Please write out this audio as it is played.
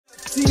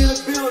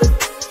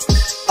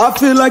I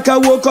feel like I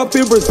woke up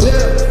in Brazil.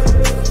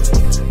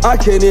 I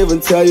can't even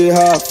tell you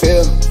how I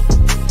feel.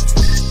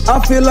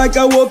 I feel like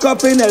I woke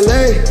up in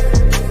LA.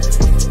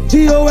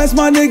 TOS,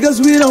 my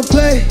niggas, we don't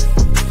play.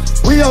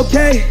 We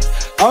okay.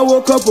 I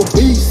woke up a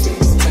beast.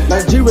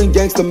 Nigerian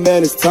gangster,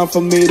 man, it's time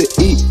for me to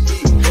eat.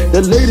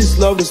 The ladies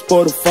love the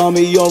sport to find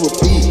me on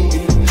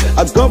repeat.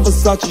 I got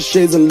Versace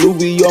shades and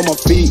Louis on my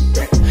feet.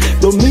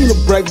 Don't mean to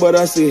brag, but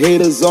I see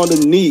haters on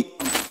the knee.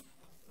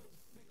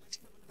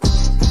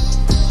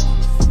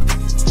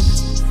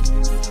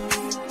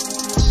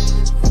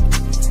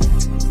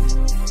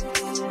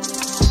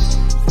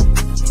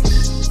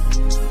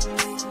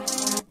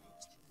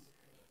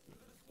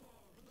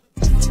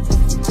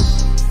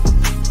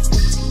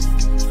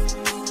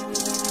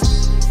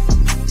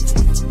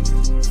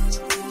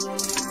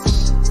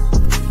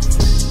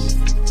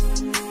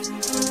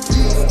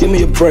 Give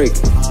me a break,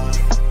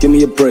 give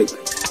me a break,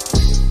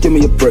 give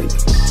me a break,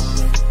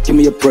 give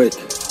me a break.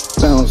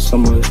 Bounce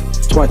on my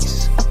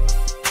twice,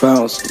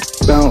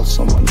 bounce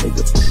on my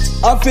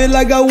nigga. I feel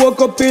like I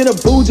woke up in a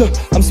Buddha.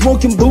 I'm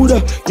smoking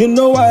Buddha. You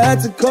know I had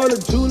to call a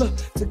jeweler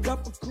to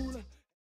cop a